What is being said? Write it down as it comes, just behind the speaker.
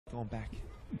Gone back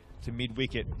to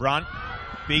mid-wicket. Brunt.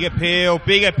 Big appeal,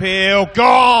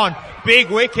 gone! Big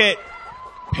wicket.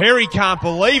 Perry can't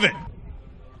believe it.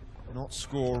 Not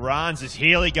score runs as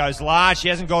Healy goes large. She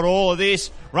hasn't got all of this.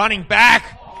 Running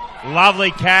back.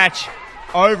 Lovely catch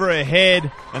over her head.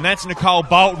 And that's Nicole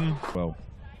Bolton. Well,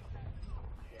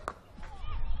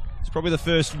 it's probably the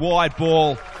first wide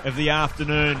ball of the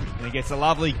afternoon. And he gets a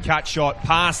lovely cut shot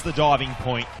past the diving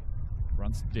point.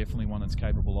 Brunt's definitely one that's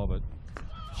capable of it.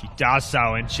 She does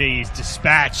so, and she is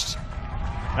dispatched.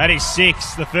 That is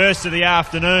 6, the first of the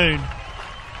afternoon.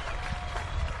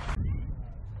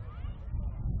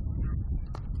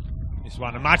 This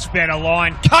one, a much better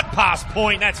line. Cut past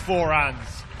point, that's 4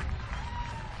 runs.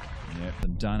 Yep,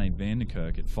 and Dane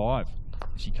Vanderkerk at 5.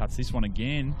 She cuts this one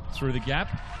again through the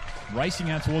gap, racing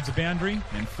out towards the boundary,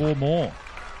 and 4 more.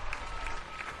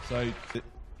 So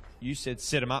you said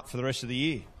set them up for the rest of the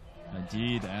year. They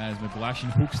did, as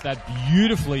McGlashan hooks that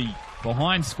beautifully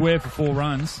behind square for 4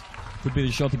 runs. Could be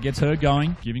the shot that gets her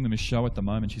going. Giving them a show at the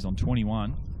moment. She's on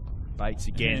 21. Bates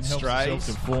again, strays.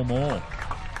 To 4 more.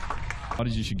 What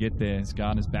did you should get there as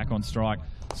Gardner's back on strike.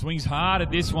 Swings hard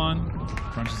at this one.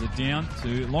 Crunches it down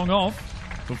to long off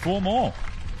for 4 more.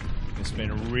 It's been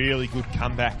a really good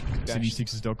comeback.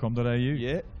 Sydney6ers.com.au.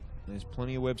 Yeah, there's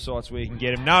plenty of websites where you can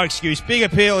get him. No excuse. Big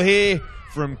appeal here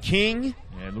from King.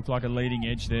 Yeah, it looked like a leading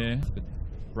edge there. But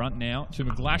Brunt now to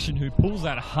McGlashan, who pulls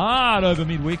that hard over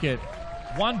mid-wicket.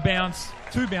 1 bounce,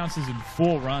 2 bounces and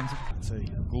 4 runs. It's a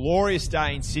glorious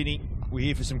day in Sydney. We're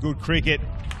here for some good cricket.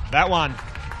 That one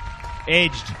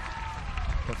edged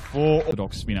for 4.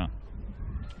 Orthodox spinner.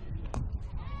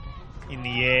 In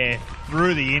the air,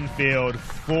 through the infield,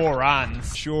 4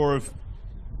 runs. Sure of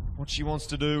what she wants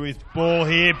to do with ball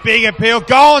here. Big appeal,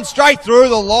 going straight through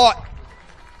the lot.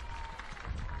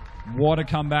 What a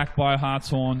comeback by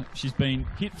Hartshorn. She's been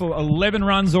hit for 11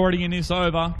 runs already in this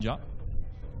over. Yep.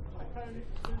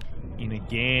 In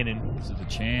again, and this is a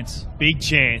chance. Big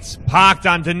chance. Parked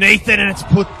underneath it, and it's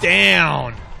put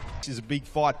down. This is a big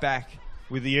fight back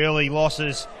with the early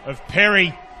losses of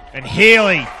Perry and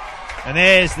Healy. And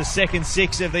there's the second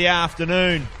 6 of the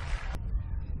afternoon.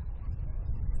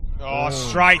 Oh,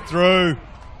 straight through.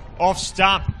 Off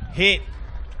stump. Hit.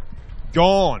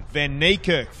 Gone. Van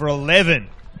Niekerk for 11.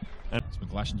 And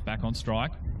McGlashan's back on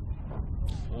strike.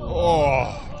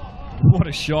 Oh. What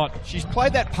a shot. She's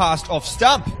played that past off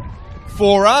stump.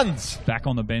 4 runs. Back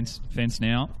on the fence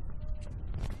now.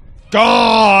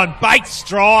 Gone. Bates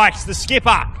strikes. The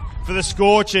skipper for the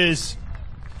Scorchers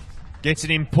gets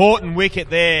an important wicket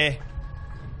there.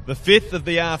 The 5th of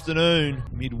the afternoon.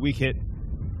 Mid-wicket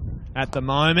at the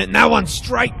moment. No one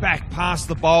straight back past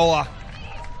the bowler.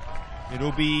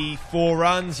 It'll be 4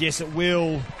 runs. Yes, it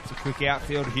will. It's a quick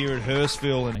outfield here at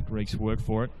Hurstville. And Reeks work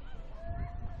for it.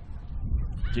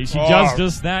 GC does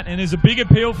just that, and there's a big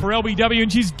appeal for LBW,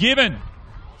 and she's given.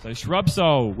 So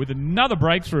Shrubsole with another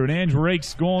breakthrough, and Ange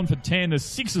Reeks gone for 10. The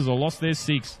Sixers have lost their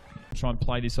 6. Try and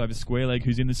play this over Square Leg,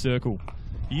 who's in the circle.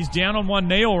 He's down on 1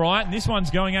 knee, all right, and this one's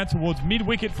going out towards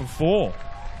mid-wicket for 4.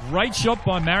 Great shot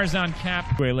by Marizan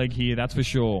Cap. Square Leg here, that's for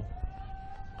sure.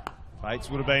 Bates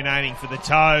would have been aiming for the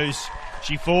toes.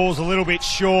 She falls a little bit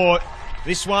short.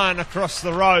 This one across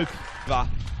the rope.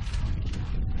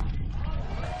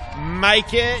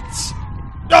 Make it.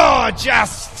 Oh,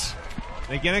 just.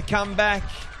 They're going to come back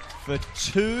for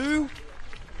 2.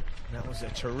 That was a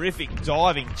terrific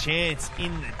diving chance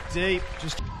in the deep.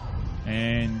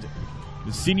 And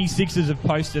the Sydney Sixers have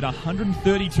posted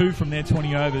 132 from their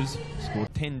 20 overs.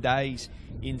 Scored 10 days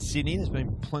in Sydney. There's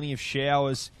been plenty of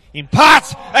showers in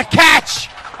parts. A catch!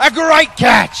 A great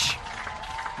catch!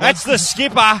 That's the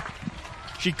skipper.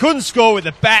 She couldn't score with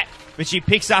the bat, but she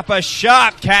picks up a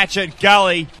sharp catch at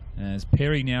gully. As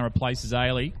Perry now replaces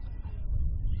Ailey.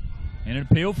 And an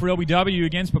appeal for LBW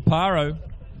against Paparo.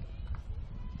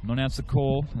 Not out the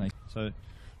call. So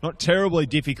not terribly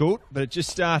difficult, but it just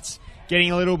starts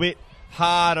getting a little bit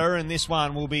harder, and this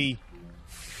one will be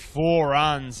 4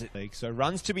 runs. So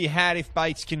runs to be had if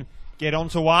Bates can get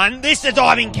onto one. This is a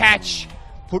diving catch.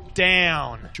 Put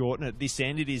down. Shorten at this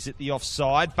end. It is at the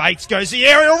offside. Bates goes the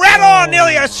aerial rat on.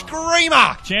 Nearly a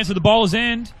screamer. Chance at the bowler's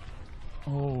end.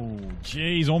 Oh,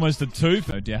 geez, almost a 2.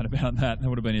 No doubt about that. That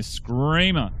would have been a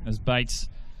screamer as Bates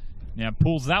now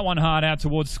pulls that one hard out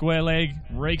towards square leg.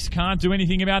 Reeks can't do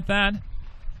anything about that.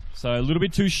 So a little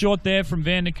bit too short there from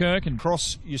Vanderkerk. And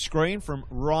cross your screen from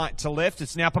right to left.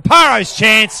 It's now Paparo's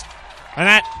chance. And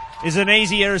that is an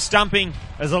easier stumping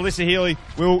as Alyssa Healy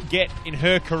will get in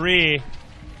her career.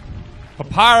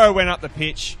 Paparo went up the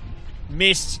pitch,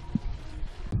 missed.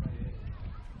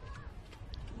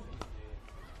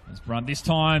 Brunt this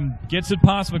time gets it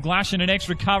past McGlashan, an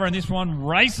extra cover, and this one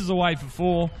races away for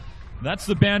 4. That's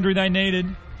the boundary they needed.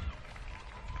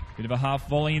 Bit of a half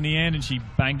volley in the end, and she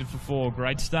banged it for 4.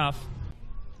 Great stuff.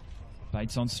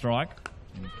 Bates on strike.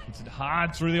 Hits it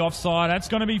hard through the offside. That's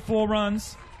going to be 4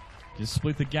 runs. Just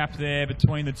split the gap there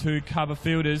between the 2 cover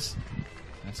fielders.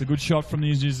 That's a good shot from the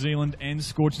New Zealand and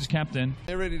Scorchers captain.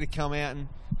 They're ready to come out and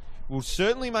will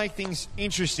certainly make things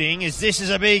interesting, as this is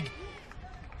a big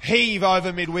heave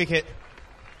over mid-wicket.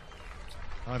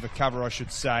 Over cover, I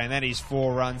should say, and that is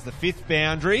 4 runs. The 5th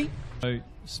boundary. So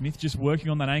Smith just working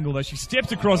on that angle, though. She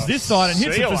steps across this side and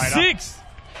hits it for 6.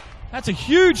 That's a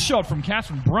huge shot from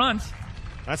Catherine Brunt.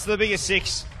 That's the biggest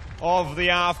 6 of the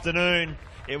afternoon.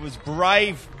 It was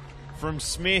brave from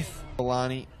Smith.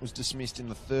 Alani was dismissed in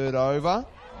the 3rd over.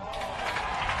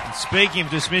 And speaking of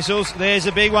dismissals, there's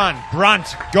a big one. Brunt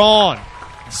gone.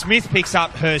 Smith picks up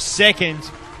her 2nd.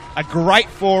 A great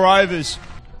 4 overs.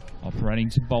 Operating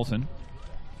to Bolton.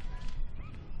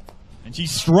 And she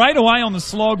straight away on the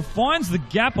slog, finds the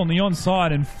gap on the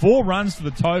onside, and 4 runs to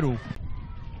the total.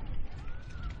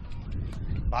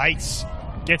 Bates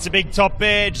gets a big top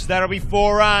edge. That'll be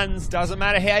 4 runs. Doesn't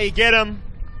matter how you get them.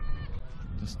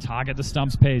 Just target the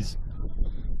stumps, Pez.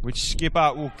 Which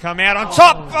skipper will come out on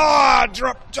top? Oh,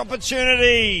 dropped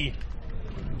opportunity.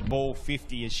 Ball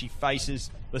 50 as she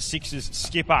faces the Sixers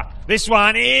skipper. This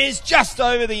one is just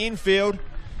over the infield.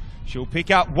 She'll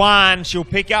pick up 1. She'll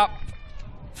pick up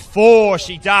 4.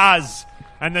 She does.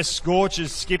 And the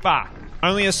Scorchers skipper.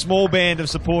 Only a small band of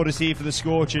supporters here for the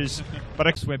Scorchers. But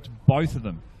I swept both of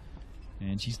them.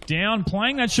 And she's down,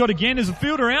 playing that shot again. There's a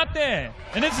fielder out there.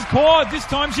 And it's caught. This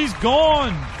time she's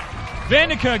gone.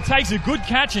 Vanderkerk takes a good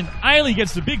catch, and Ashleigh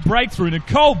gets the big breakthrough.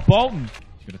 Nicole Bolton.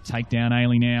 She's got to take down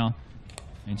Ashleigh now.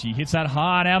 And she hits that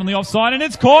hard out on the offside, and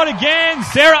it's caught again.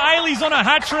 Sarah Ashleigh's on a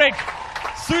hat-trick.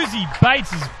 Susie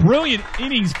Bates' brilliant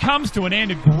innings comes to an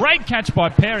end. A great catch by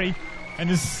Perry. And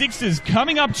the Sixers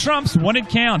coming up trumps when it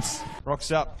counts.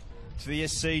 Rocks up to the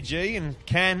SCG, and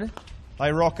can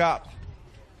they rock up?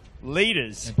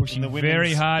 Leaders. They're pushing in the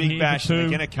very hard Big here Bash. for 2. They're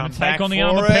going to come take back on the for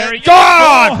arm of it. Perry.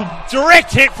 God!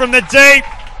 Direct hit from the deep.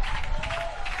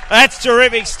 That's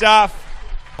terrific stuff.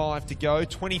 5 to go.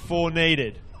 24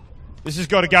 needed. This has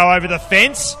got to go over the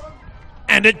fence,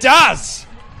 and it does.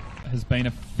 It has been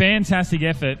a fantastic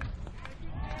effort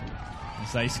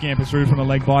as they scamper through from a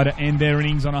leg bye to end their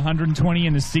innings on 120,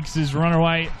 and the Sixers run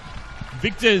away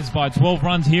victors by 12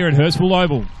 runs here at Hurstville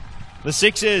Oval. The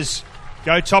Sixers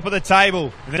go top of the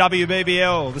table in the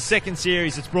WBBL, the 2nd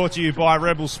series. It's brought to you by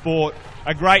Rebel Sport.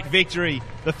 A great victory,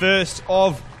 the first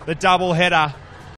of the double header.